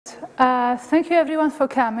Thank you everyone for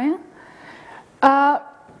coming.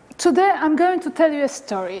 Today I'm going to tell you a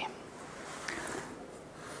story.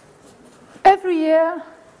 Every year,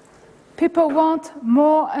 people want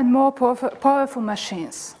more and more powerful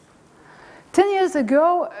machines. 10 years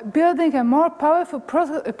ago, building a more powerful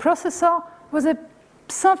processor was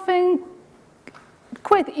something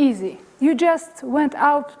quite easy. You just went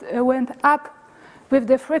up with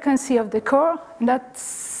the frequency of the core, and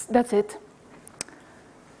that's it.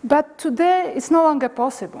 But today, it's no longer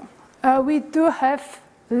possible. We do have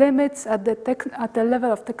limits at the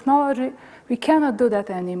level of technology. We cannot do that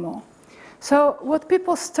anymore. So what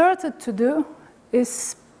people started to do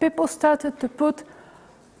is people started to put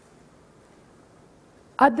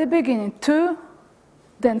at the beginning 2,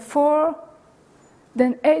 then 4,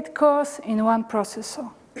 then 8 cores in one processor.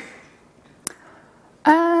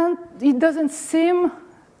 And it doesn't seem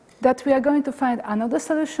that we are going to find another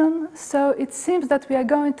solution, so it seems that we are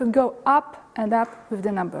going to go up and up with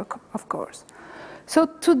the number of cores. So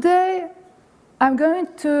today, I'm going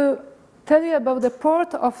to tell you about the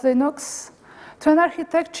port of Linux to an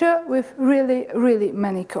architecture with really, really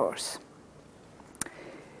many cores.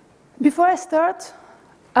 Before I start,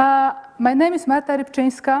 my name is Marta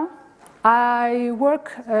Rybczynska. I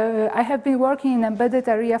have been working in embedded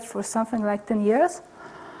area for something like 10 years.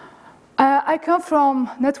 I come from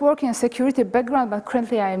networking and security background, but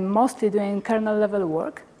currently I'm mostly doing kernel level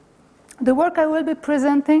work. The work I will be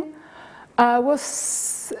presenting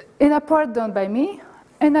was in a part done by me,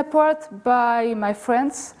 in a part by my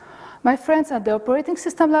friends at the operating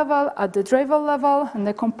system level, at the driver level, in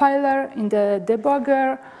the compiler, in the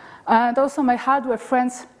debugger, and also my hardware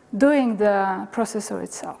friends doing the processor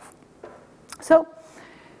itself. So,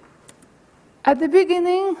 at the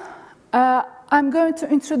beginning, I'm going to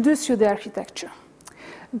introduce you the architecture.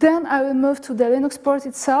 Then I will move to the Linux port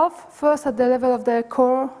itself, first at the level of the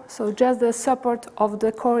core, so just the support of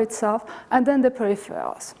the core itself, and then the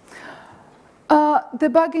peripherals.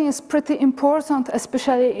 Debugging is pretty important,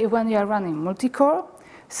 especially when you are running multicore.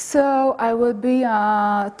 So I will be,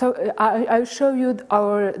 I'll show you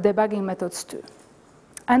our debugging methods too.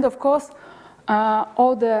 And of course,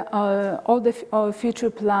 all the future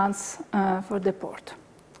plans for the port.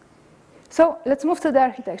 So let's move to the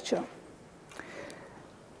architecture.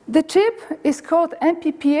 The chip is called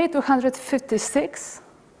MPPA 256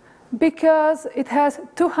 because it has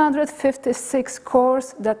 256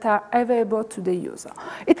 cores that are available to the user.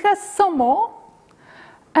 It has some more,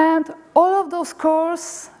 and all of those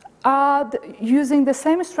cores are using the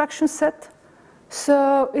same instruction set,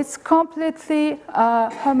 so it's completely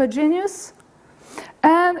homogeneous.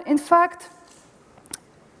 And in fact,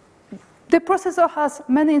 the processor has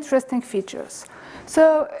many interesting features.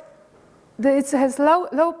 So it has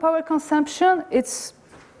low power consumption,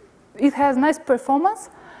 it has nice performance,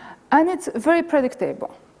 and it's very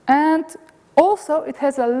predictable. And also, it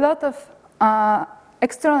has a lot of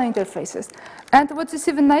external interfaces. And what is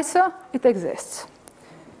even nicer, it exists.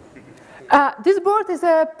 This board is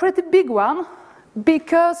a pretty big one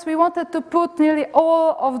because we wanted to put nearly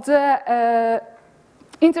all of the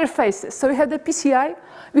interfaces. So we have the PCI,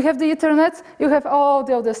 we have the Ethernet, you have all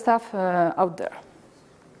the other stuff out there.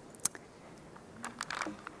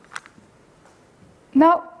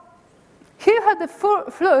 Now, here you have the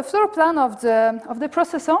floor plan of the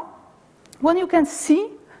processor. When you can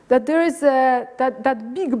see that there is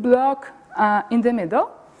that big block in the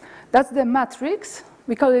middle, that's the matrix.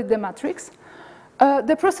 We call it the matrix.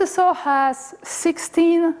 The processor has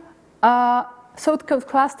 16 so-called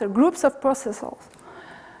cluster groups of processors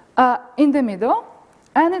in the middle,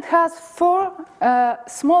 and it has 4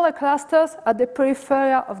 smaller clusters at the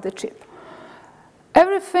periphery of the chip.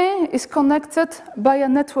 Everything is connected by a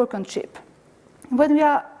network on chip. When we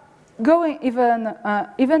are going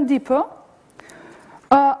even deeper,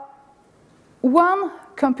 one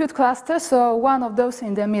compute cluster, so one of those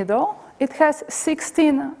in the middle, it has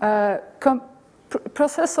 16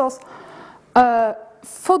 processors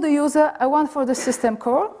for the user, one for the system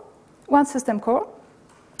core, one system core.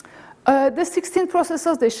 The 16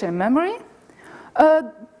 processors, they share memory.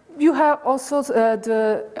 You have also,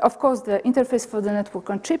 of course, the interface for the network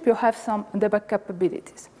on chip. You have some debug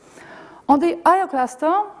capabilities. On the I/O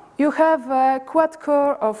cluster, you have a quad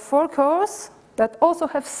core of 4 cores that also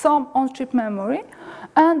have some on-chip memory,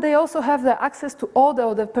 and they also have the access to all the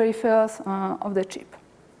other peripherals of the chip.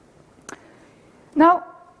 Now,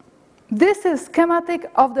 this is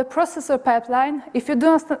schematic of the processor pipeline. If you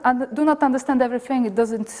do not understand everything,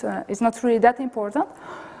 it's not really that important.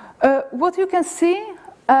 What you can see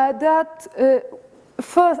that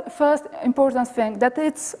first important thing, that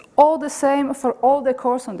it's all the same for all the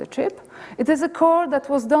cores on the chip. It is a core that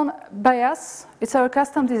was done by us. It's our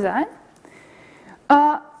custom design.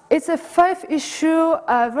 It's a 5-issue,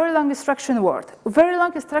 very long instruction word. Very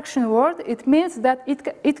long instruction word, it means that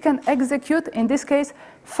it can execute, in this case,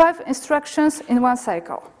 5 instructions in one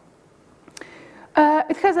cycle.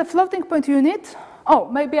 It has a floating point unit. Oh,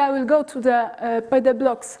 maybe I will go to the by the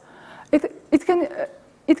blocks.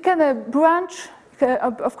 It can branch,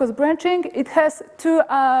 of course, branching. It has 2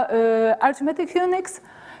 arithmetic units.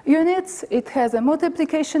 It has a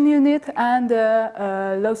multiplication unit and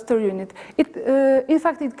a load-store unit. In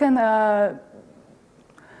fact, it can.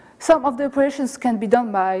 Some of the operations can be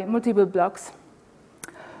done by multiple blocks.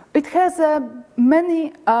 It has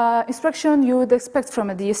many instructions you would expect from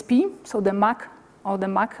a DSP, so the MAC or the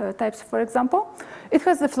MAC types, for example. It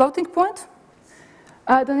has the floating point,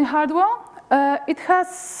 the hardware. It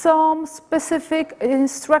has some specific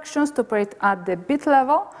instructions to operate at the bit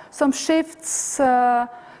level, some shifts,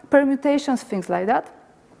 permutations, things like that.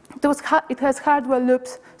 It has hardware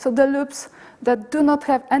loops, so the loops that do not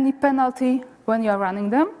have any penalty when you are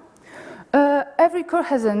running them. Every core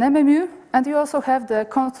has an MMU, and you also have the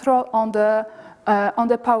control on the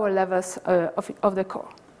power levels of the core.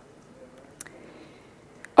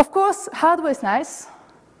 Of course, hardware is nice,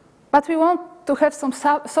 but we want to have some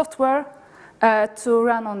software to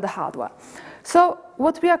run on the hardware. So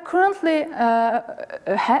what we are currently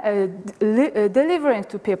delivering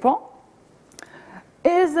to people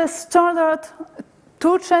is a standard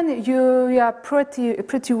toolchain you are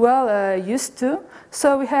pretty well used to.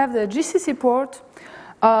 So we have the GCC port,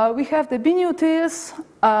 we have the binutils,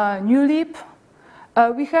 new leap,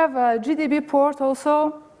 we have a GDB port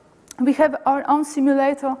also. We have our own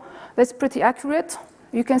simulator that's pretty accurate.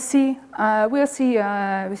 You can see, we'll see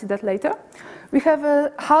that later. We have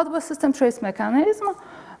a hardware system trace mechanism.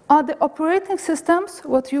 The operating systems,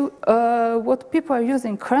 what people are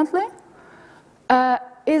using currently,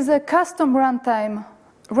 is a custom runtime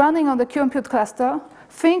running on the compute cluster.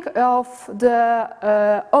 Think of the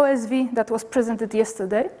OSV that was presented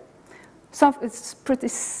yesterday.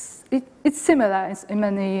 It's similar in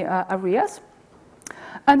many areas.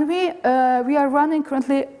 And we are running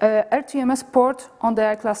currently RTMS port on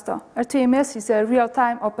the cluster. RTMS is a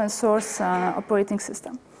real-time open source operating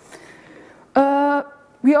system.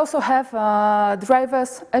 We also have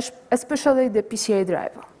drivers, especially the PCI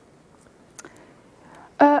driver.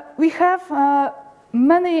 We have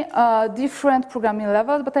many different programming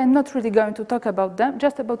levels, but I'm not really going to talk about them,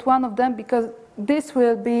 just about one of them, because this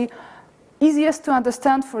will be easiest to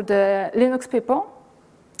understand for the Linux people.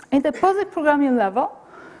 In the POSIX programming level,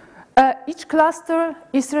 each cluster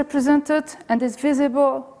is represented and is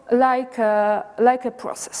visible like a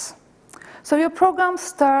process. So your program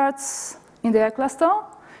starts in the cluster.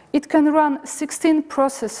 It can run 16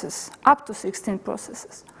 processes, up to 16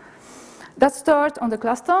 processes. That start on the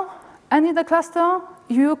cluster, and in the cluster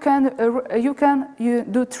you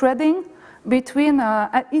do threading between,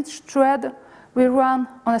 and each thread will run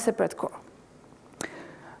on a separate core.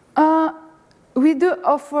 We do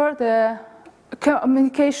offer the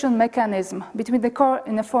communication mechanism between the core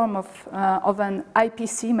in the form of an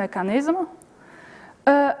IPC mechanism.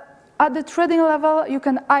 At the threading level, you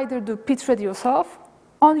can either do pthread yourself,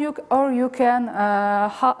 or you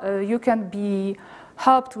can be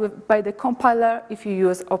helped by the compiler if you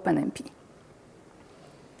use OpenMP.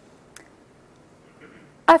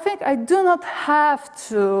 I think I do not have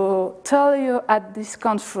to tell you at this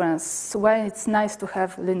conference why it's nice to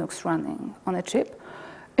have Linux running on a chip.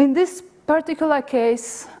 In this particular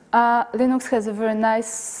case, Linux has a very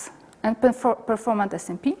nice and performant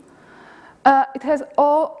SMP. It has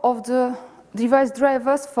all of the device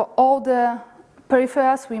drivers for all the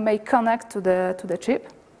peripherals we may connect to the chip.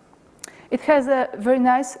 It has a very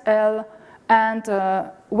nice L and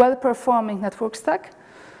well-performing network stack.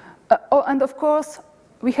 And of course,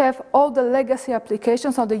 we have all the legacy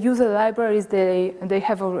applications or the user libraries they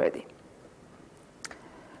have already.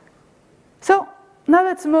 So now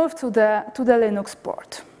let's move to the Linux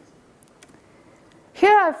port.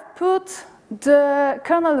 Here I've put the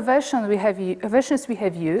kernel versions we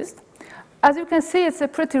have used. As you can see, it's a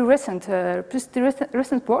pretty recent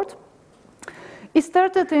port. It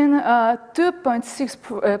started in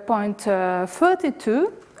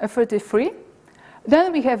 2.6.33.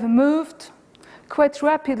 Then we have moved quite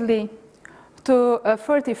rapidly to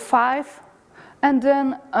 35, and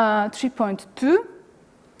then 3.2.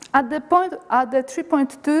 At the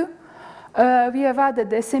 3.2, we have added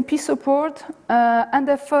the SMP support and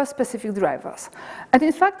the first specific drivers. And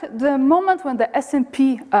in fact, the moment when the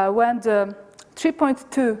SMP, when the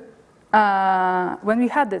 3.2 when we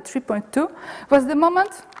had the 3.2, was the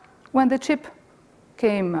moment when the chip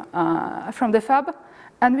came from the fab,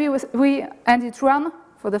 and it ran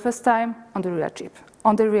for the first time on the real chip,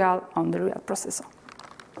 on the real processor.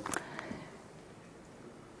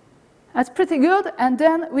 That's pretty good, and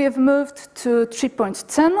then we have moved to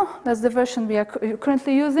 3.10. That's the version we are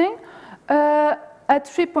currently using. At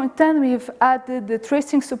 3.10, we've added the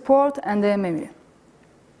tracing support and the MMU.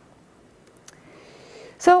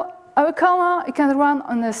 So our Kalray, it can run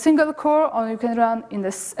on a single core, or you can run in the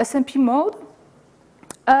SMP mode.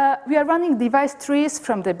 We are running device trees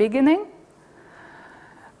from the beginning,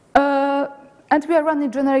 and we are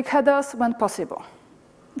running generic headers when possible.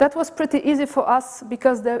 That was pretty easy for us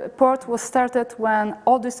because the port was started when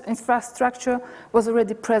all this infrastructure was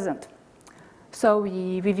already present. So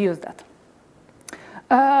we've used that.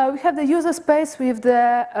 We have the user space with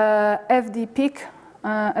the FD-peak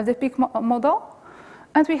model,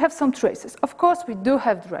 and we have some traces. Of course, we do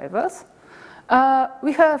have drivers.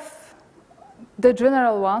 We have the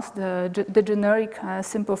general ones, the generic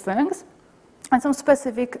simple things, and some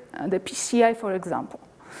specific, the PCI, for example.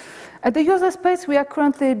 At the user space, we are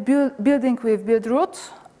currently building with Buildroot,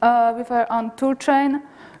 with our own toolchain,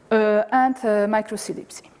 and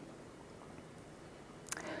micro-CDPC.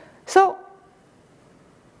 So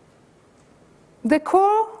the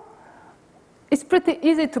core is pretty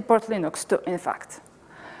easy to port Linux to, in fact.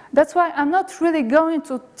 That's why I'm not really going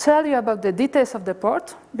to tell you about the details of the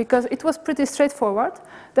port, because it was pretty straightforward.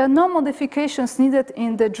 There are no modifications needed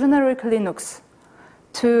in the generic Linux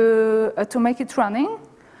to make it running.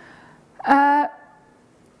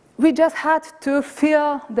 We just had to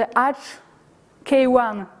fill the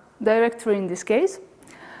K1 directory in this case.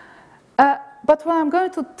 But what I'm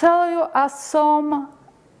going to tell you are some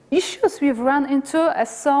issues we've run into, as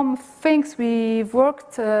some things we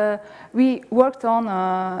worked on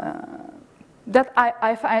that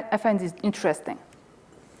I find is interesting.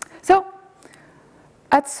 So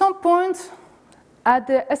at some point at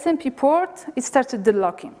the SMP port, it started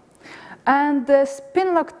delocking. And the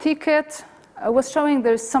spinlock ticket was showing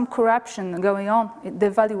there's some corruption going on.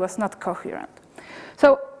 The value was not coherent.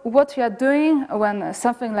 So what we are doing when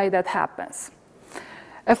something like that happens?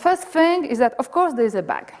 The first thing is that, of course, there is a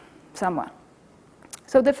bug somewhere.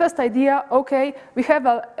 So the first idea, OK, we have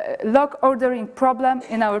a log ordering problem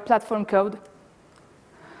in our platform code.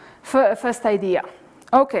 First idea.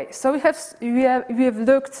 OK, so we have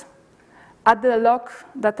looked at the logs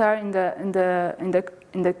that are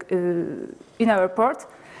in our port,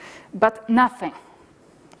 but nothing.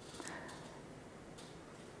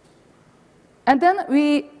 And then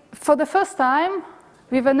for the first time,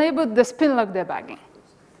 we've enabled the spinlock debugging.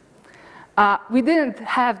 We didn't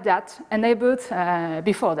have that enabled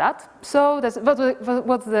before that, so that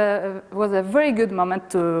was a very good moment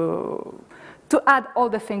to add all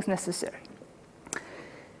the things necessary.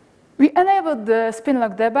 We enabled the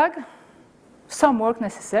spinlock debug, some work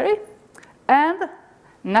necessary, and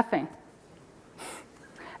nothing.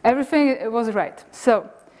 Everything was right. So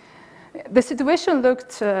the situation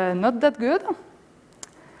looked not that good.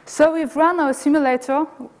 So we've run our simulator.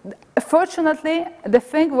 Fortunately, the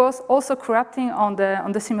thing was also corrupting on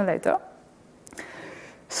the simulator.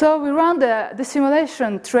 So we ran the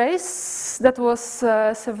simulation trace that was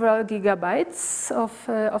several gigabytes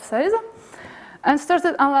of size, and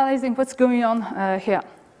started analyzing what's going on here.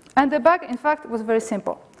 And the bug, in fact, was very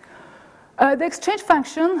simple. The exchange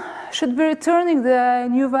function should be returning the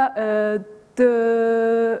new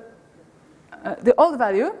the old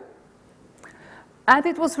value, and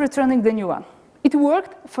it was returning the new one. It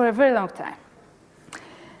worked for a very long time.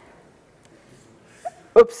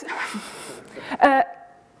 Oops.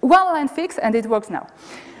 One line fix, and it works now.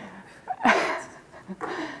 How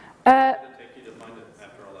did it take you to find it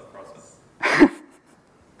after all that process?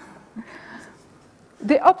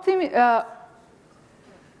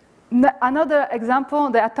 Another example,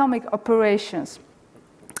 the atomic operations.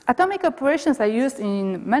 Atomic operations are used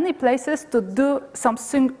in many places to do some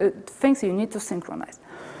things you need to synchronize.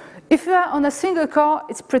 If you are on a single core,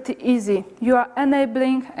 it's pretty easy. You are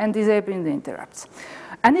enabling and disabling the interrupts.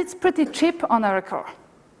 And it's pretty cheap on our core.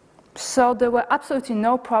 So there were absolutely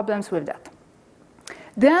no problems with that.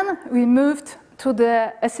 Then we moved to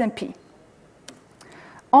the SMP.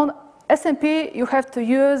 On SMP, you have to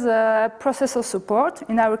use processor support.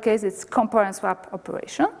 In our case, it's compare and swap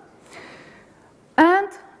operation. And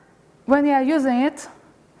when you are using it,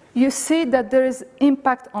 you see that there is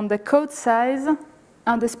impact on the code size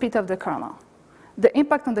and the speed of the kernel. The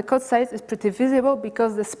impact on the code size is pretty visible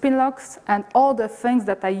because the spinlocks and all the things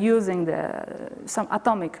that are using some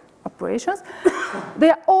atomic operations, they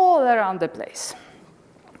are all around the place.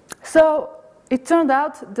 So it turned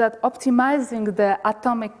out that optimizing the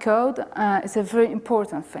atomic code is a very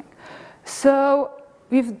important thing. So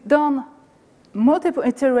we've done multiple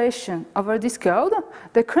iterations over this code.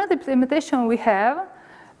 The current implementation we have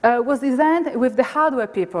was designed with the hardware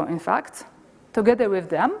people, in fact, together with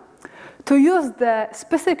them, to use the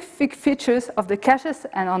specific features of the caches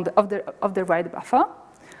and of the write buffer.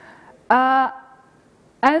 And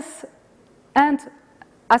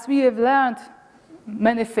as we have learned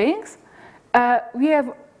many things, we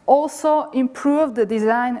have also improved the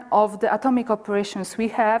design of the atomic operations we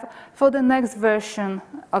have for the next version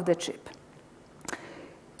of the chip.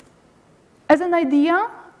 As an idea,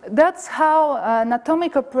 that's how an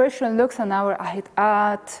atomic operation looks on our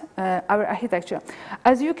architecture.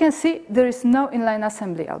 As you can see, there is no inline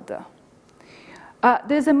assembly out there.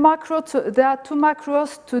 There are two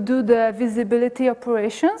macros to do the visibility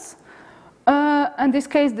operations. In this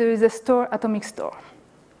case, there is a atomic store.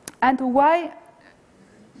 And why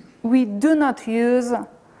we do not use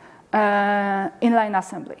inline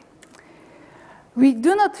assembly? We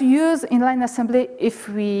do not use inline assembly if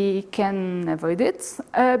we can avoid it,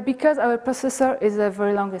 because our processor is a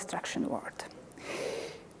very long instruction word.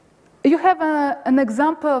 You have an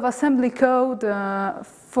example of assembly code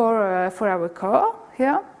for our core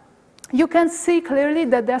here. You can see clearly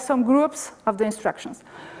that there are some groups of the instructions.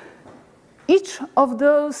 Each of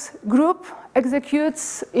those groups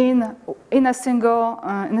executes in a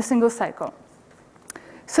single cycle.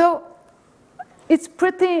 So it's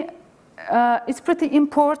pretty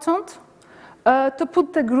important to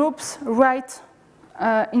put the groups right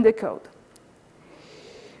in the code.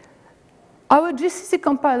 Our GCC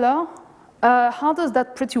compiler handles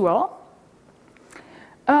that pretty well.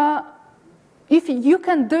 If you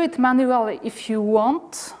can do it manually if you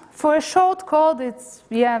want. For a short code, it's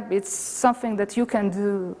something that you can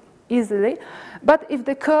do easily. But if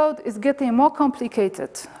the code is getting more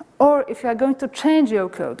complicated, or if you are going to change your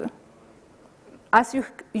code, as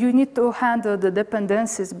you need to handle the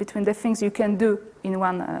dependencies between the things you can do in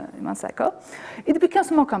one cycle, it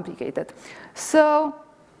becomes more complicated. So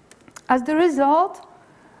as the result,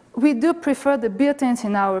 we do prefer the built-ins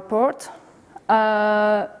in our port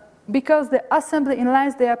because the assembly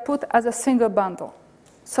inlines, they are put as a single bundle.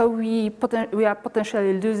 So we are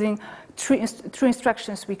potentially losing three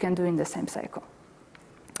instructions we can do in the same cycle.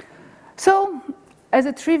 So as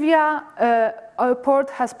a trivia, our port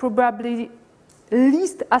has probably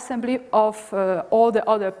least assembly of all the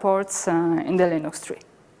other ports in the Linux tree.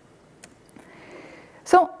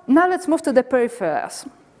 So now let's move to the peripherals.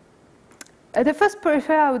 The first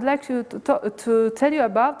peripheral I would like to tell you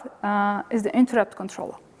about is the interrupt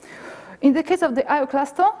controller. In the case of the I/O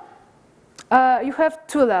cluster, you have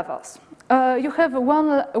two levels. You have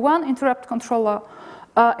one interrupt controller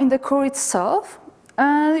in the core itself,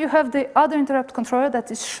 and you have the other interrupt controller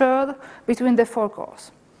that is shared between the 4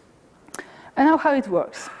 cores. And now how it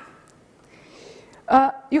works.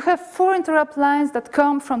 You have 4 interrupt lines that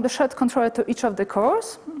come from the shared controller to each of the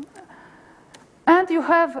cores. And you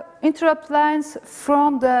have interrupt lines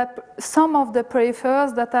from some of the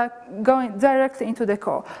peripherals that are going directly into the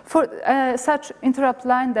core. For such interrupt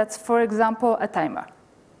line, that's, for example, a timer.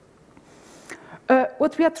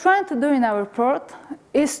 What we are trying to do in our port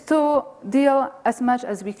is to deal as much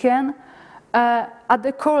as we can at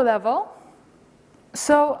the core level.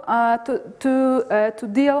 So to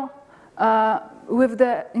deal with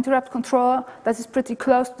the interrupt controller that is pretty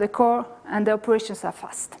close to the core and the operations are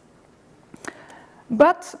fast.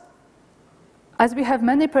 But as we have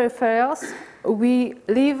many peripherals, we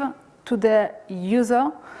leave to the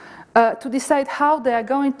user to decide how they are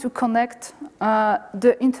going to connect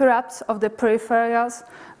the interrupts of the peripherals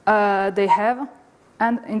they have.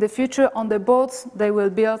 And in the future, on the boards they will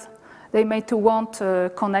build, they may want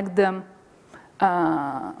to connect them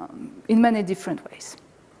in many different ways.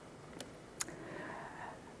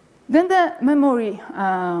 Then the memory.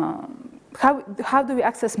 How do we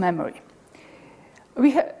access memory?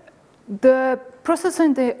 The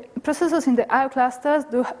processors in the I/O clusters,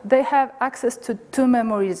 they have access to 2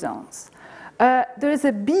 memory zones. There is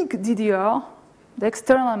a big DDR, the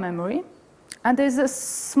external memory, and there is a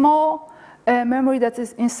small memory that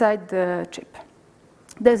is inside the chip.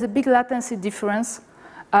 There's a big latency difference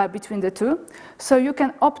between the two, so you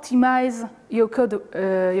can optimize your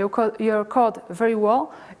code very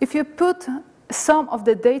well if you put some of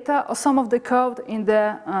the data or some of the code in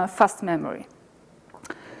the fast memory.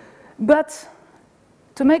 But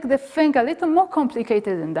to make the thing a little more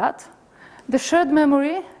complicated than that, the shared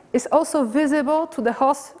memory is also visible to the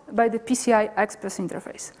host by the PCI Express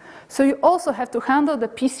interface. So you also have to handle the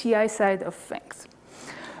PCI side of things.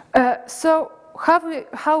 So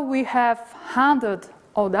how we have handled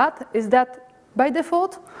all that is that by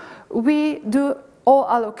default, we do all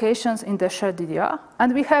allocations in the shared DDR,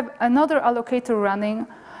 and we have another allocator running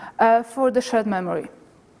for the shared memory.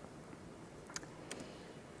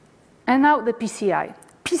 And now the PCI.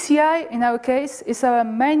 PCI, in our case, is our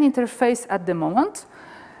main interface at the moment.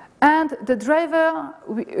 And the driver,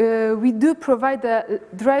 we do provide the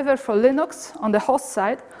driver for Linux on the host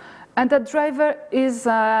side. And that driver is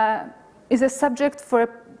a subject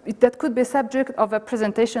that could be a subject of a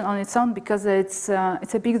presentation on its own because it's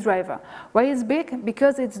a big driver. Why is big?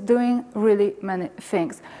 Because it's doing really many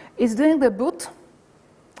things. It's doing the boot.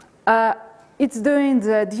 It's doing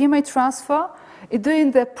the DMA transfer. It's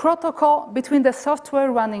doing the protocol between the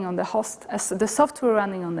software running on the host as the software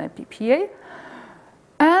running on the MPPA.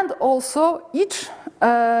 And also, each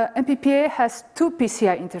MPPA has two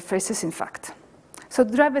PCI interfaces, in fact. So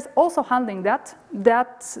the driver is also handling that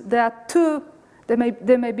there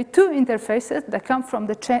may be two interfaces that come from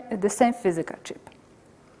the same physical chip.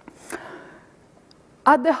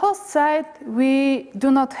 At the host side, we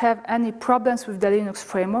do not have any problems with the Linux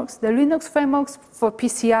frameworks. The Linux frameworks for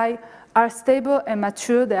PCI are stable and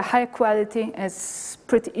mature. They're high quality. It's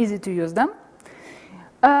pretty easy to use them.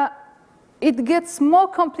 It gets more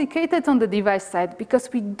complicated on the device side because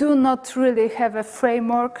we do not really have a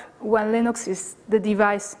framework when Linux is the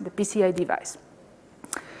device, the PCI device.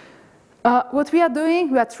 What we are doing,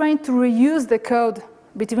 we are trying to reuse the code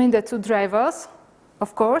between the two drivers,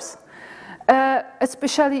 of course,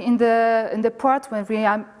 especially in the part when we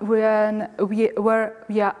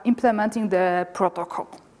are implementing the protocol.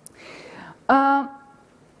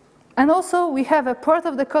 And also, we have a part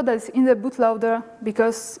of the code that is in the bootloader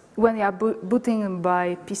because when you are booting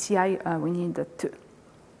by PCI, we need that too.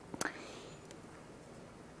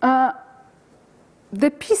 The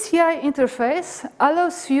PCI interface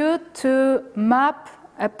allows you to map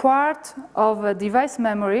a part of a device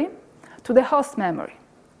memory to the host memory.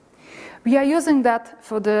 We are using that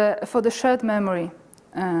for the shared memory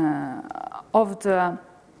of the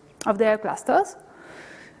air clusters.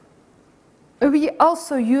 We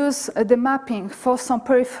also use the mapping for some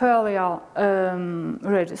peripheral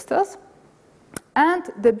registers. And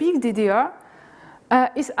the big DDR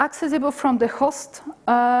is accessible from the host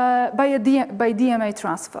by DMA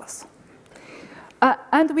transfers.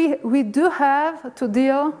 And we do have to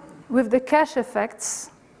deal with the cache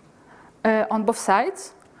effects on both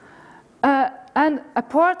sides. And a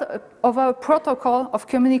part of our protocol of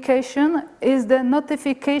communication is the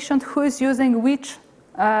notification who is using which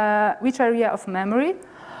area of memory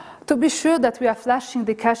to be sure that we are flashing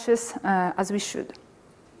the caches as we should.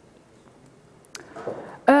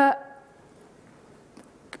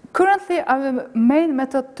 Currently, our main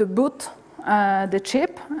method to boot the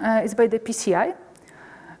chip is by the PCI.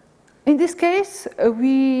 In this case,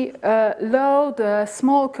 we load a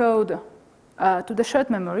small code to the shared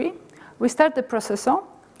memory. We start the processor.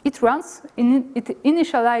 It runs. It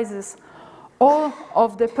initializes all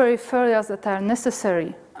of the peripherals that are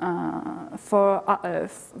necessary for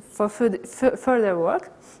further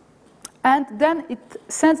work. And then it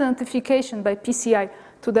sends a notification by PCI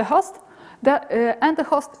to the host, and the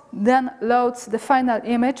host then loads the final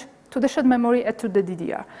image to the shared memory and to the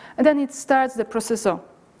DDR. And then it starts the processor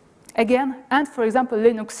again, and for example,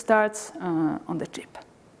 Linux starts on the chip.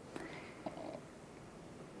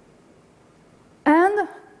 And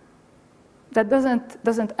that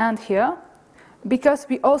doesn't end here, because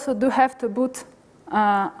we also do have to boot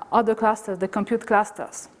other clusters, the compute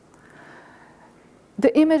clusters.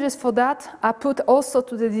 The images for that are put also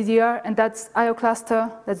to the DDR, and that's I/O cluster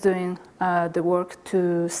that's doing the work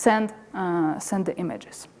to send the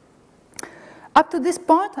images. Up to this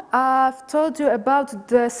point, I've told you about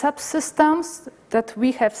the subsystems that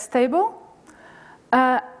we have stable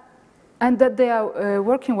and that they are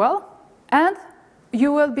working well. And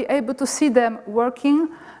you will be able to see them working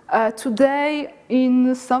today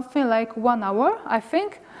in something like 1 hour, I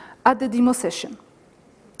think, at the demo session.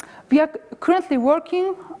 We are currently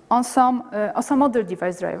working on some other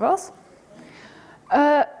device drivers.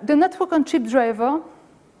 The network on chip driver,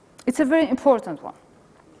 it's a very important one.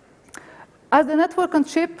 As the network on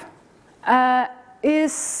chip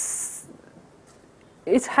is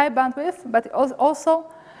high bandwidth, but also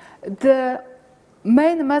the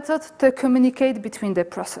main method to communicate between the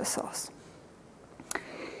processors.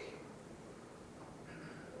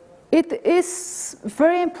 It is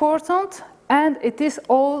very important, and it is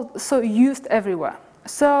also used everywhere.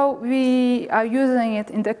 So we are using it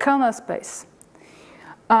in the kernel space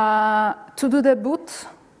to do the boot,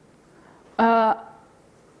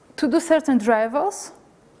 to do certain drivers,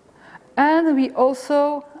 and we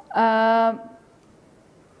also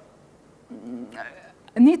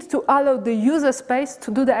need to allow the user space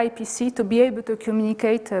to do the IPC to be able to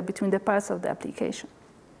communicate between the parts of the application.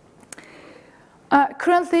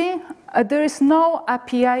 Currently, there is no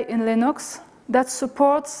API in Linux that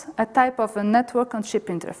supports a type of a network-on-chip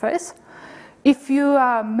interface. If you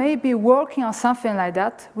are maybe working on something like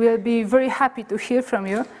that, we'll be very happy to hear from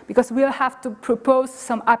you, because we'll have to propose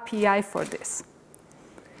some API for this.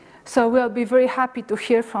 So we'll be very happy to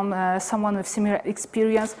hear from someone with similar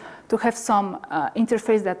experience to have some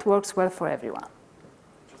interface that works well for everyone.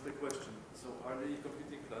 Just a question. So are the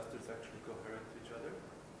computing clusters actually coherent to each other?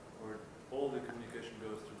 Or all the communication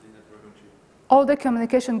goes through the network on chip? All the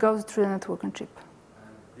communication goes through the network on chip.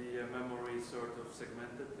 And the memory is sort of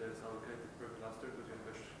segmented, there's allocated per cluster, because you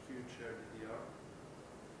have a huge shared DDR,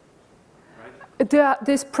 right?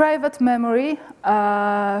 There's private memory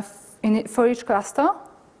for each cluster.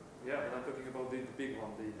 Yeah, but I'm talking about the big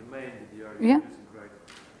one, the main DDR Yeah. you're using, right?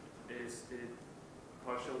 Is it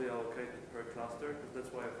partially allocated per cluster? Because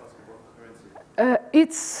that's why I've asked about coherency.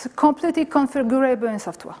 It's completely configurable in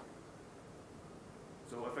software.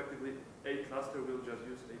 So effectively, a cluster will just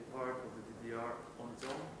use a part of the DDR on its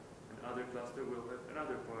own, and other cluster will have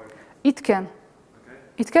another part. It can. Okay?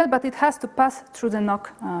 It can, but it has to pass through the NOC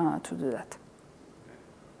to do that.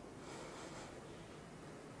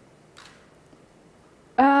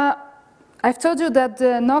 I've told you that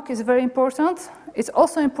the NOC is very important. It's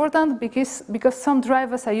also important because some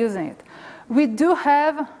drivers are using it. We do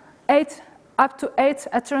have up to 8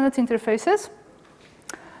 Ethernet interfaces.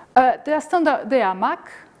 They are standard. They are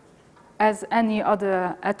Mac, as any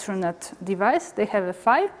other Ethernet device. They have a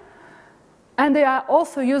PHY. And they are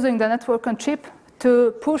also using the network on chip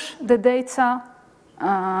to push the data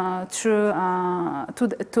to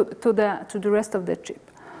the rest of the chip.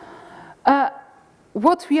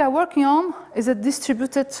 What we are working on is a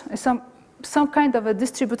distributed, some kind of a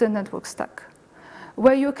distributed network stack,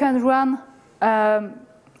 where you can run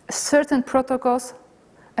certain protocols,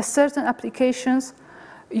 certain applications,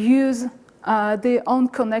 use their own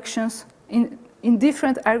connections in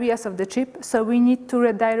different areas of the chip. So we need to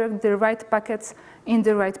redirect the right packets in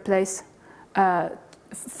the right place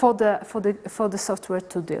for the software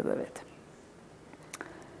to deal with it.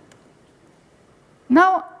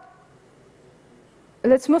 Now,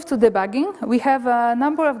 let's move to debugging. We have a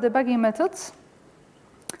number of debugging methods.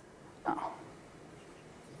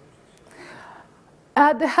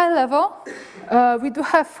 At the high level, we do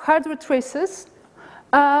have hardware traces.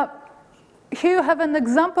 Here you have an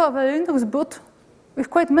example of a Linux boot with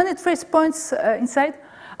quite many trace points inside.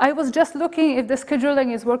 I was just looking if the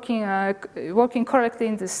scheduling is working correctly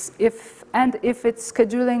in this, if it's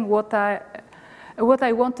scheduling what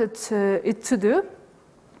I wanted it to do.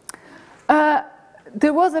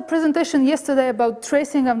 There was a presentation yesterday about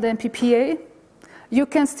tracing of the MPPA. You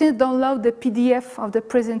can still download the PDF of the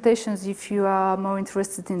presentations if you are more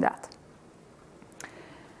interested in that.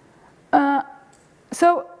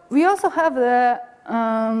 So we also have the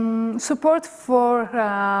support for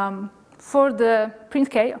the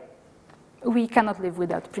printk. We cannot live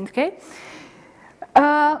without printk.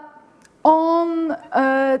 On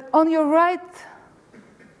your right,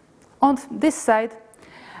 on this side,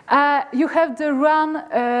 you have the run.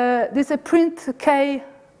 There's a printk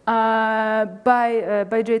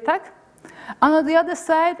by JTAG. And on the other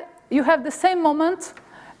side, you have the same moment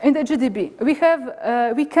in the GDB.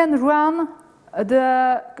 We can run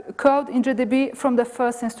the code in GDB from the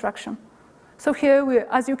first instruction. So here,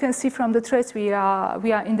 as you can see from the trace, we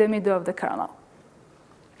are in the middle of the kernel.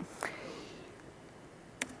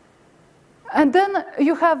 And then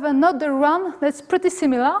you have another run that's pretty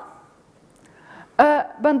similar.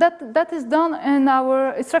 But that is done in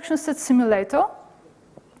our instruction set simulator.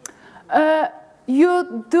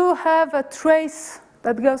 You do have a trace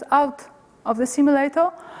that goes out of the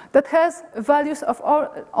simulator that has values of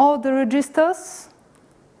all the registers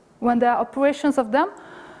when there are operations of them,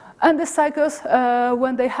 and the cycles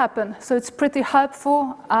when they happen. So it's pretty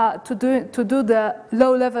helpful to do the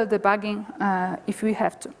low-level debugging if we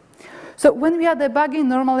have to. So when we are debugging,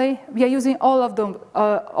 normally we are using all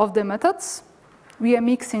of the methods. We are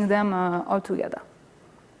mixing them all together.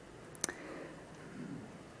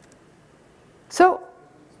 So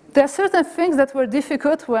there are certain things that were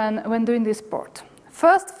difficult when doing this port.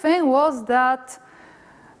 First thing was that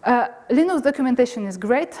Linux documentation is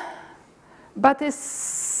great, but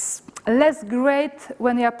it's less great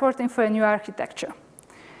when you are porting for a new architecture.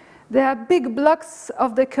 There are big blocks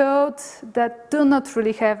of the code that do not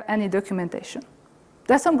really have any documentation.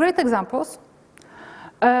 There are some great examples.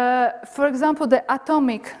 For example, the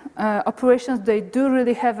atomic operations, they do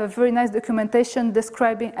really have a very nice documentation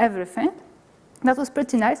describing everything. That was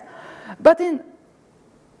pretty nice. But in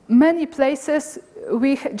many places,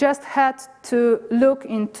 we just had to look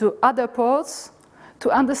into other ports to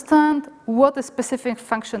understand what a specific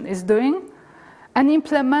function is doing and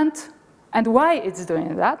implement, and why it's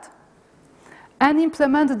doing that, and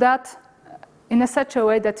implement that in such a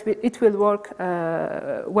way that it will work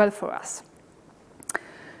well for us.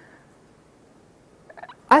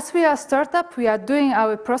 As we are a startup, we are doing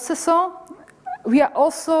our processor. We are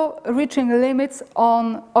also reaching limits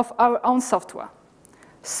of our own software.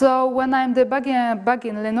 So when I'm debugging a bug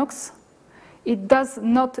in Linux, it does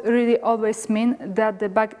not really always mean that the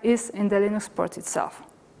bug is in the Linux port itself.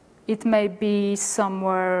 It may be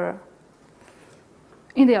somewhere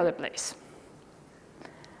in the other place.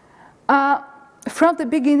 From the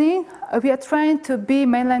beginning, we are trying to be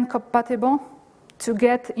mainline compatible to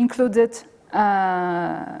get included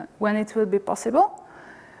when it will be possible.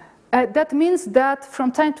 That means that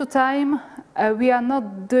from time to time, we are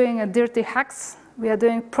not doing dirty hacks. We are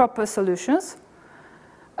doing proper solutions.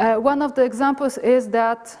 One of the examples is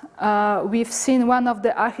that we've seen one of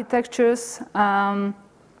the architectures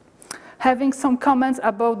having some comments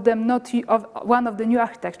about them of one of the new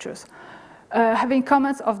architectures, having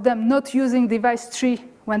comments of them not using device tree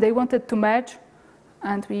when they wanted to merge,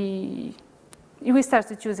 and we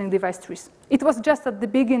started using device trees. It was just at the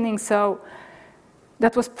beginning, so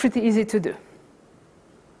that was pretty easy to do.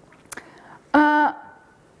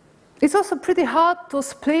 It's also pretty hard to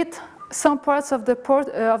split some parts of the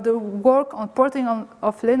work on porting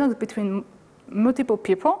of Linux between multiple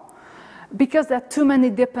people, because there are too many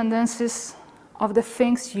dependencies of the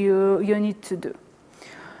things you need to do.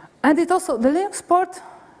 And it also, the Linux port,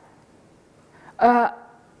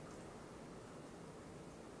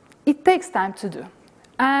 it takes time to do.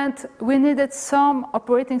 And we needed some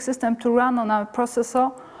operating system to run on our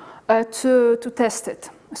processor to test it.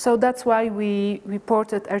 So that's why we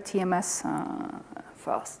ported RTMS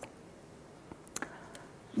first.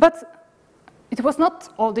 But it was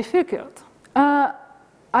not all difficult.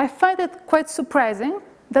 I find it quite surprising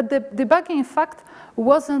that the debugging, in fact,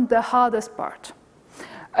 wasn't the hardest part.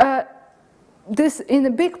 This, in a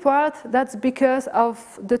big part, that's because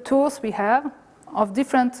of the tools we have, of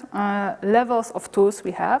different levels of tools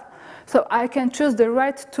we have. So I can choose the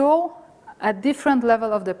right tool at different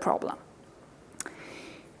level of the problem.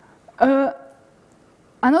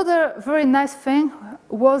 Another very nice thing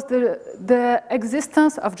was the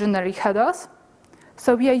existence of generic headers.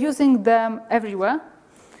 So we are using them everywhere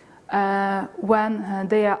when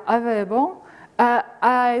they are available.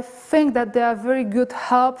 I think that they are very good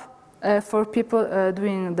help for people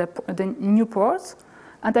doing the new ports,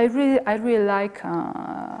 and I really like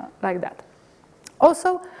that.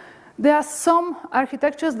 Also, there are some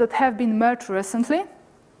architectures that have been merged recently,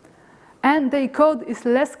 and the code is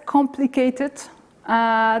less complicated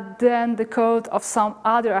than the code of some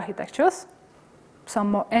other architectures,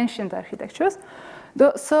 some more ancient architectures.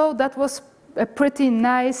 So that was a pretty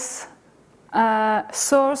nice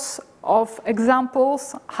source of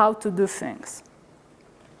examples how to do things.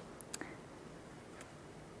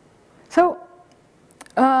 So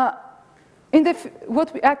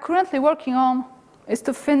what we are currently working on is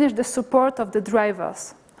to finish the support of the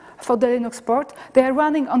drivers for the Linux port. They are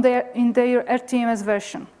running in their RTMS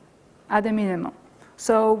version at the minimum.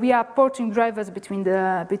 So we are porting drivers between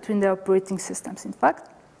the operating systems, in fact.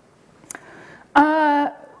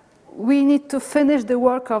 We need to finish the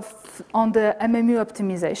work on the MMU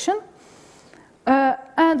optimization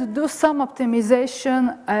and do some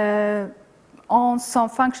optimization on some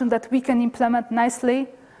function that we can implement nicely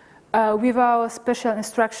with our special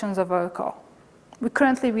instructions of our core.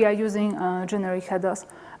 Currently, we are using generic headers,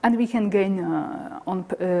 and we can gain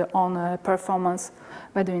on performance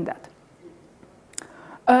by doing that.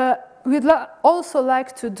 We'd also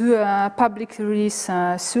like to do a public release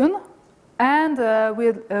soon, and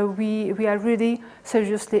we are really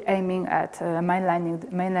seriously aiming at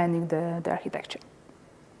mainlining the architecture.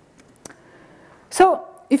 So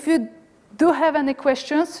if you do have any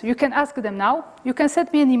questions, you can ask them now. You can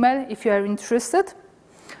send me an email if you are interested.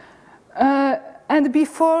 And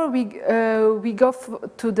before we go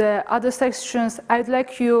to the other sections, I'd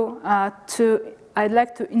like to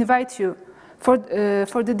invite you for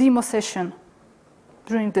the demo session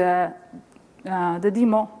during the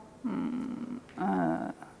demo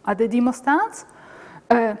at the demo stands.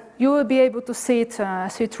 You will be able to see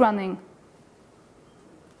it running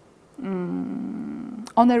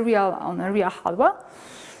on a real hardware,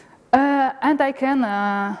 and I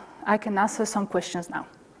can answer some questions now.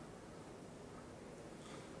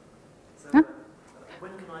 So,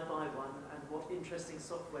 when can I buy one, and what interesting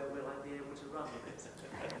software will I be able to run with it?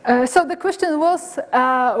 So the question was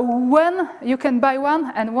when you can buy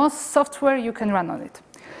one and what software you can run on it.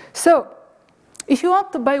 So if you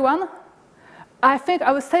want to buy one, I think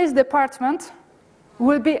our sales department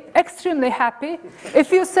will be extremely happy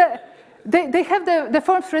if you say, they have the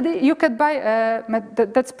forms ready, you can buy,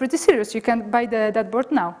 that's pretty serious, you can buy that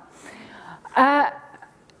board now.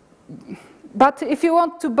 But if you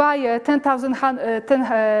want to buy 10,000,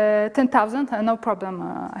 no problem,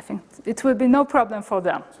 I think it will be no problem for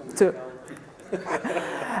them too.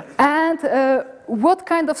 And what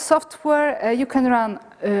kind of software you can run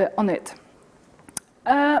on it?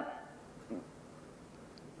 The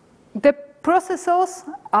processors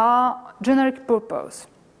are generic purpose.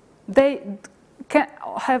 They can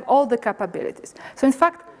have all the capabilities. So in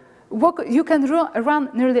fact, you can run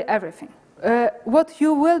nearly everything. What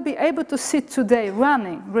you will be able to see today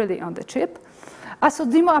running really on the chip are so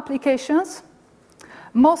demo applications,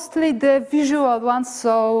 mostly the visual ones,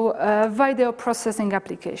 so video processing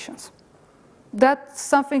applications. That's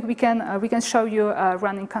something we can show you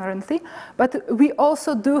running currently, but we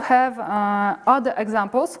also do have other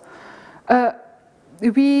examples.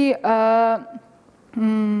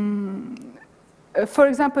 For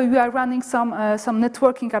example, we are running some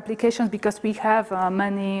networking applications because we have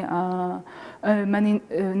many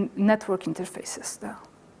network interfaces there.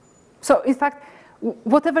 So in fact,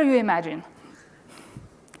 whatever you imagine.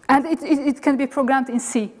 And it can be programmed in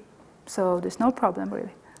C, so there's no problem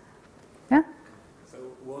really. Yeah? So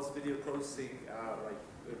was video processing like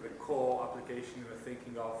the core application you were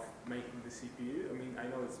thinking of making the CPU? I mean, I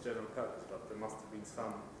know it's general purpose, but there must have been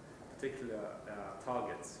some particular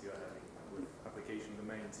targets you're having with application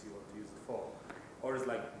domains you want to use it for. Or is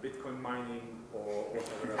like Bitcoin mining or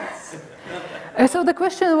whatever else? So the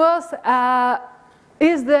question was,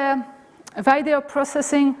 is the video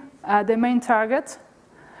processing the main target?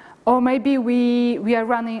 Or maybe we are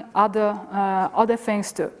running other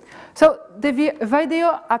things too. So the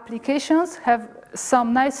video applications have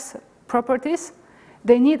some nice properties.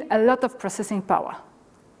 They need a lot of processing power.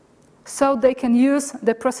 So they can use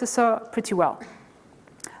the processor pretty well.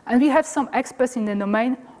 And we have some experts in the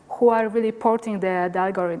domain who are really porting the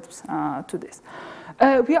algorithms to this.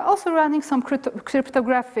 We are also running some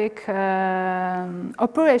cryptographic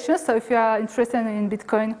operations. So if you are interested in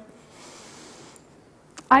Bitcoin,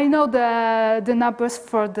 I know the numbers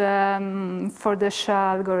for the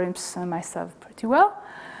SHA algorithms myself pretty well.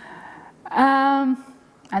 And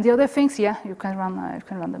the other things, yeah, you can run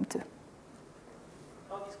them too.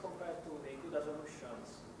 How is compared to the CUDA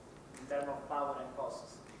solutions in terms of power and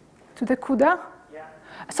costs? To the CUDA? Yeah.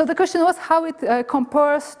 So the question was how it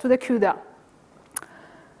compares to the CUDA.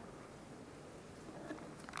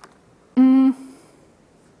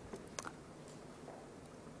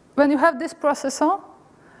 When you have this processor,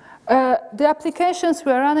 the applications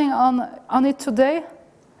we are running on it today,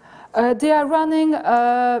 they are running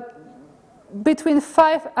between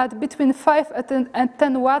 5 and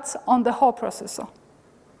 10 watts on the whole processor.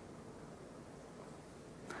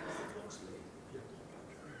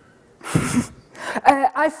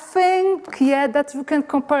 I think, yeah, that you can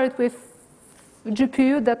compare it with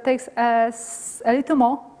GPU that takes a little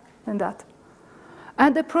more than that.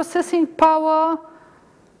 And the processing power,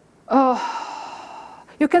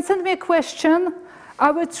 you can send me a question.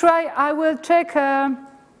 I will check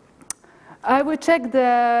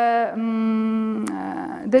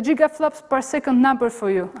the gigaflops per second number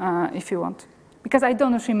for you if you want, because I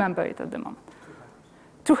don't remember it at the moment.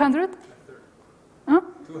 200?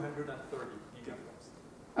 230 gigaflops.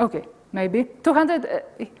 Okay, maybe 200.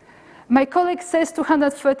 My colleague says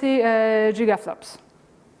 230 gigaflops.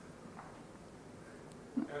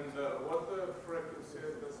 And what the frequency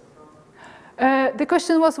does it run? The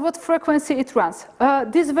question was what frequency it runs.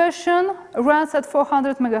 This version runs at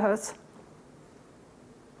 400 megahertz.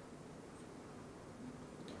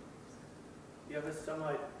 You have a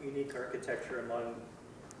somewhat unique architecture among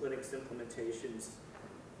Linux implementations.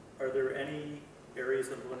 Are there any areas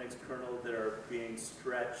of Linux kernel that are being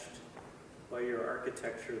stretched by your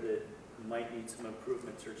architecture that might need some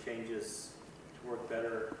improvements or changes to work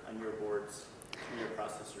better on your boards and your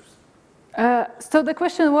processors? So the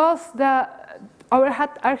question was that our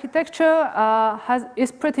architecture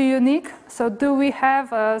is pretty unique. So do we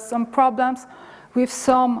have some problems with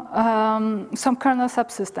some kernel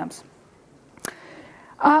subsystems?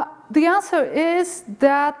 The answer is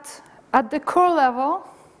that at the core level,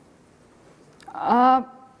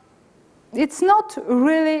 it's not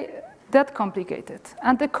really that complicated.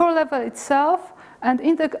 At the core level itself, and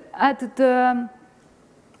at the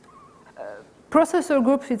processor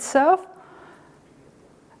group itself,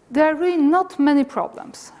 there are really not many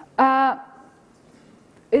problems.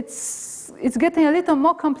 It's getting a little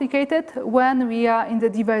more complicated when we are in the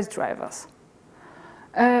device drivers.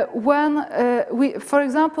 For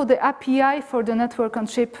example, the API for the network on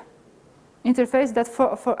chip interface, that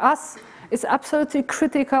for us is absolutely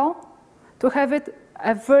critical to have it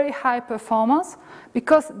a very high performance,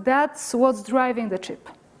 because that's what's driving the chip.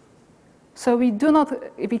 So we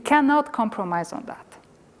cannot compromise on that.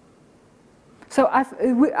 So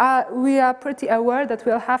we are pretty aware that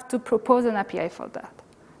we'll have to propose an API for that,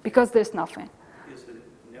 because there's nothing. Is the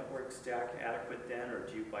network stack adequate then, or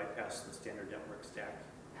do you bypass the standard network stack?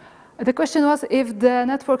 The question was if the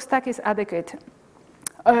network stack is adequate.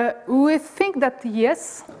 We think that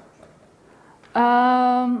yes.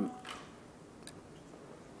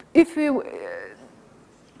 If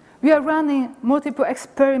we are running multiple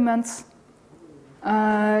experiments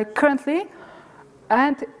currently,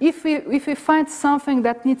 and if we find something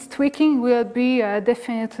that needs tweaking, we'll be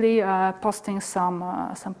definitely posting some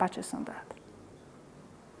patches on that.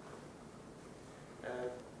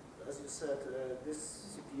 As you said, this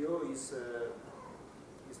CPU is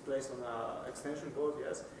placed on an extension board,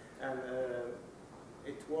 yes, and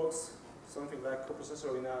it works something like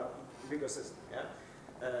coprocessor in a bigger system, yeah,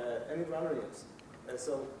 and it runs Linux.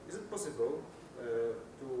 So, is it possible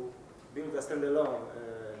to build a standalone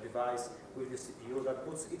device with the CPU that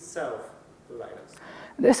boots itself to Linux?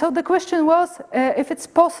 So the question was if it's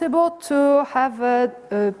possible to have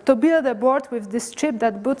to build a board with this chip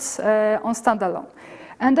that boots on standalone,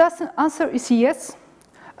 and the answer is yes.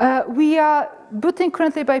 We are booting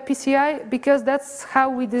currently by PCI because that's how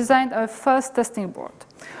we designed our first testing board.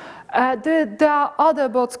 There are other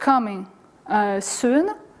boards coming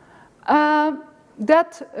soon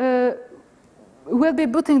that will be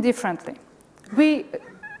booting differently.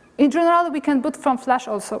 In general, we can boot from flash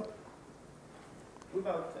also.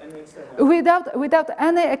 Without any external? Without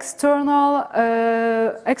any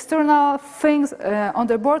external things on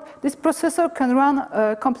the board, this processor can run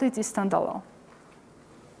completely standalone.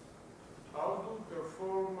 How do you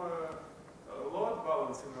perform load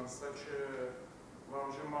balancing on such a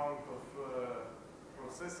large amount of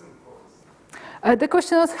processing cores? The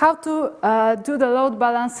question was how to do the load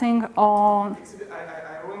balancing on. I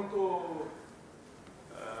want to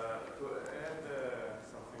add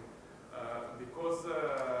something because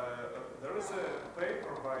there is a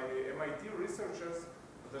paper by MIT researchers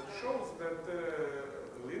that shows that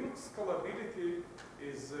Linux scalability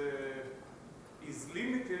is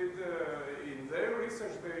limited. In their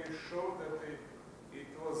research, they showed that it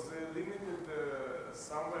was limited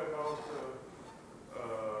somewhere about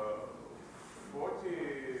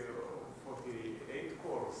 48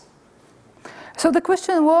 cores. So the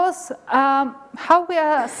question was how we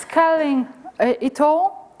are scaling it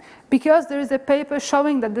all, because there is a paper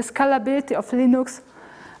showing that the scalability of Linux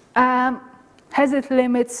has its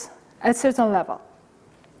limits at a certain level.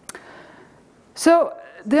 So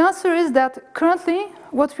the answer is that currently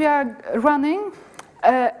what we are running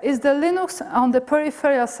is the Linux on the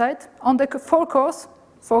peripheral side, on the 4 cores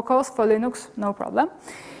for Linux, no problem.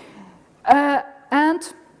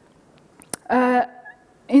 And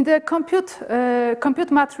in the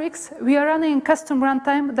compute matrix, we are running custom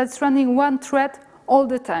runtime that's running one thread all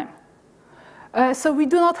the time. So we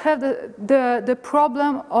do not have the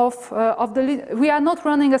problem of we are not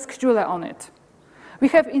running a scheduler on it. We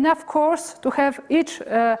have enough cores to have each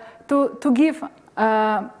to give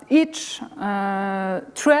each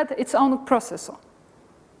thread its own processor.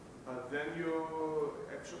 But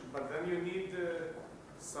then you need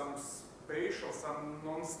some spatial, some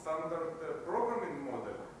non-standard programming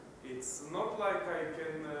model. It's not like I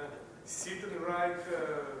can sit and write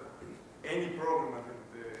any program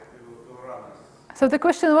to run. So the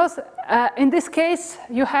question was, in this case,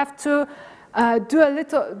 you have to do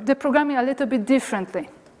the programming a little bit differently.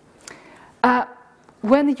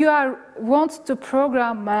 When you want to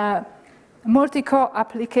program a multi-core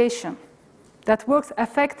application that works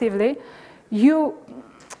effectively, you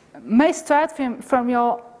may start from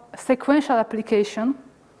your sequential application,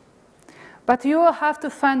 but you will have to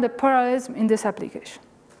find the parallelism in this application.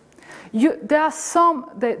 There are some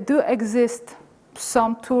that do exist,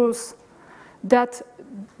 some tools that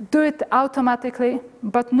do it automatically,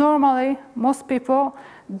 but normally most people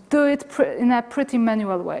do it in a pretty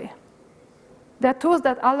manual way. There are tools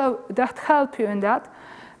that help you in that,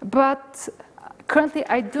 but currently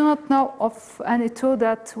I do not know of any tool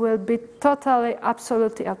that will be totally,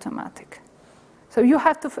 absolutely automatic. So you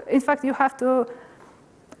have to, in fact, you have to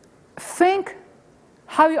think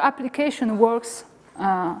how your application works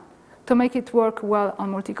to make it work well on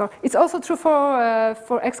multi-core. It's also true for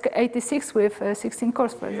x86 with 16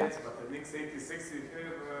 cores, for example. Yes, but in x86 you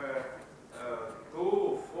have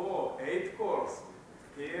 2, 4, 8 cores.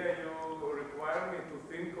 Here you require me to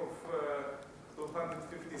think of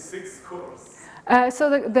 256 cores. So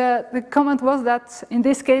the comment was that in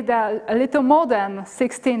this case there are a little more than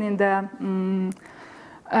 16 in the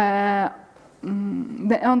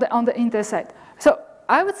on the Intel side. So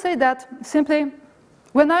I would say that simply,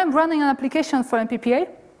 when I'm running an application for MPPA,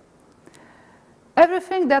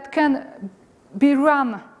 everything that can be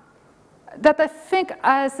run, that I think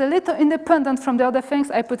is a little independent from the other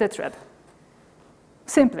things, I put a thread.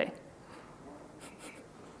 Simply.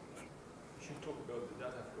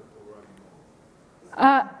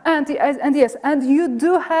 And yes, and you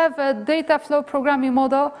do have a data flow programming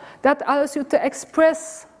model that allows you to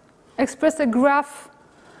express a graph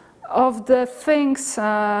of the things,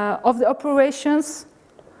 of the operations,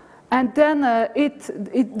 and then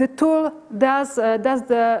the tool does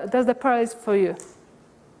the parallels for you.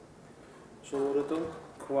 So what I don't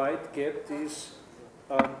quite get is,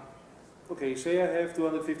 okay, say I have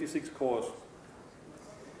 256 cores.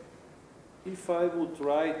 If I would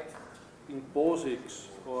write in POSIX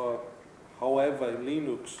or however in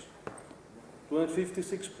Linux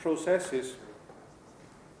 256 processes,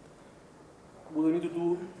 would I need to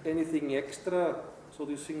do anything extra so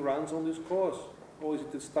this thing runs on this cores? Or is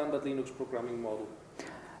it the standard Linux programming model?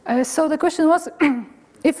 So the question was,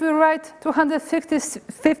 if we write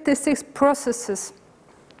 256 processes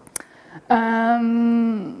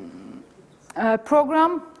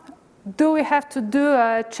program, do we have to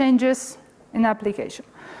do changes in application?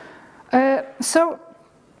 So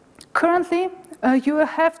currently, you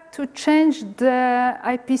have to change the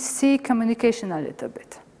IPC communication a little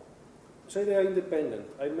bit. Say they are independent.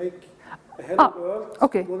 I make a hello world,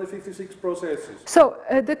 okay. 256 processes. So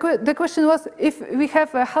the question was, if we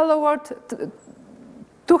have a hello world,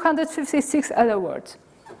 256 hello words.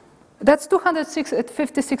 That's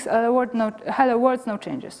 256 hello words, no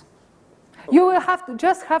changes. Okay. You will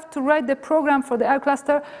just have to write the program for the R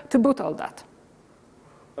cluster to boot all that.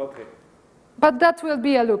 Okay. But that will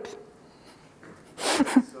be a loop.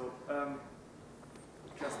 So,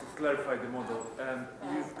 just to clarify the model,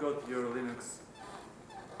 you've got your Linux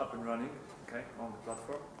up and running, okay, on the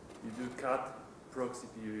platform. You do cat proc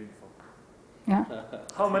CPU info. Yeah.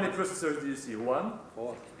 How many processors do you see? One?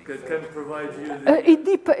 4. Can provide you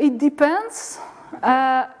the it depends.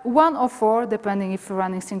 1 or 4, depending if you're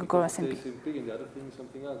running single core or SMP. And the other thing is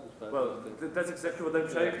something else. Well, that's exactly what I'm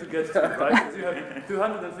trying to get to, right? Because you have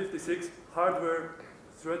 256 hardware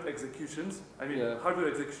thread executions. I mean, hardware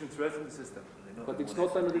execution threads in the system. But it's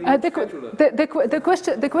not under the Linux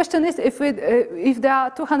scheduler. The question is if there are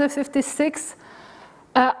 256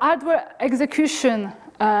 hardware execution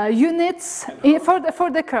units for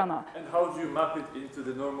the kernel. And how do you map it into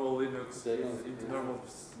the normal Linux, into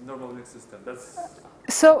normal Linux system? That's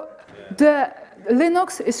so the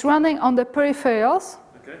Linux is running on the peripherals,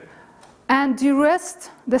 okay. And the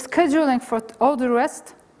rest, the scheduling for all the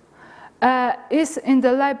rest, is in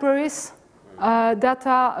the libraries that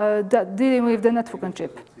are dealing with the network on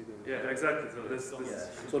chip. Yeah, exactly.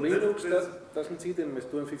 So Linux doesn't see them as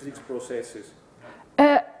 256 processes.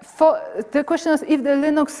 The question is if the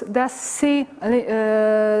Linux does see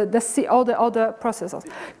all the other processors.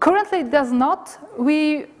 Currently, it does not.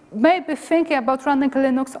 We may be thinking about running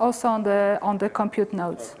Linux also on the compute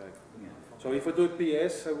nodes. Okay. So if I do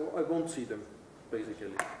PS, I won't see them,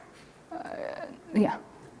 basically. Yeah.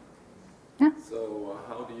 So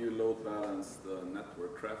how do you load balance the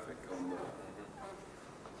network traffic on the?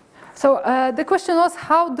 So the question was,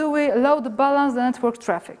 how do we load balance the network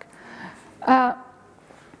traffic?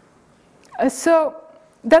 So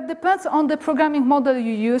that depends on the programming model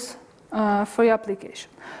you use for your application.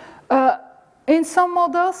 In some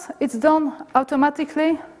models, it's done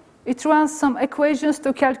automatically. It runs some equations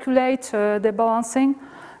to calculate the balancing,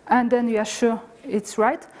 and then you are sure it's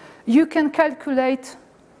right. You can calculate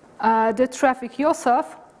the traffic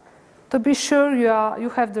yourself to be sure you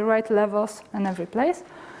have the right levels in every place.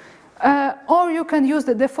 Or you can use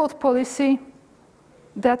the default policy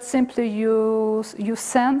that simply you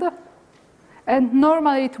send. And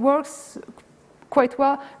normally it works quite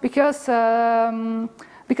well because the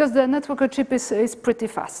network on chip is pretty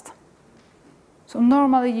fast. So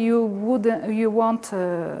normally you won't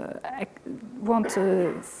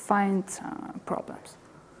find problems.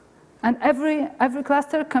 And every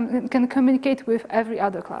cluster can communicate with every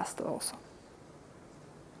other cluster also.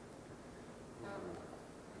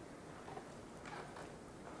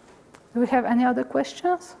 Do we have any other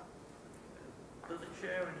questions? Does it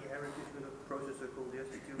share any heritage with a processor called the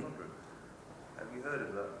ST200? heard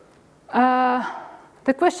of that.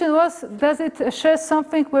 The question was, does it share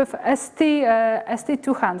something with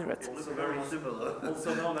ST200? It's very similar.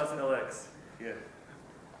 Also known as an LX. Yeah.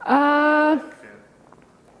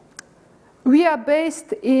 We are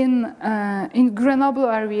based in Grenoble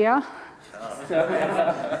area.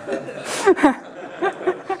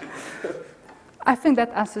 I think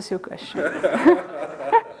that answers your question.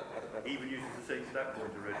 Even using the same stack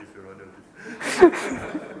pointer register, I noticed.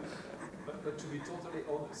 But to be totally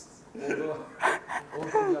honest,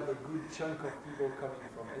 although we have a good chunk of people coming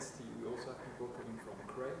from ST, we also have people coming from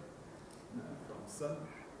Cray, from Sun,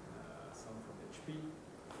 some from HP.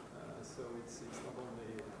 So it's not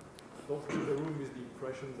only, don't leave the room with the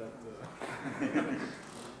impression that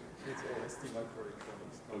it's all ST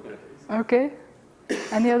microelectronics. Okay.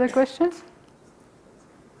 Any other questions?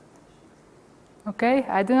 Okay,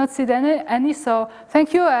 I do not see any, so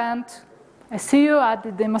thank you, and I see you at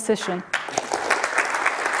the demo session.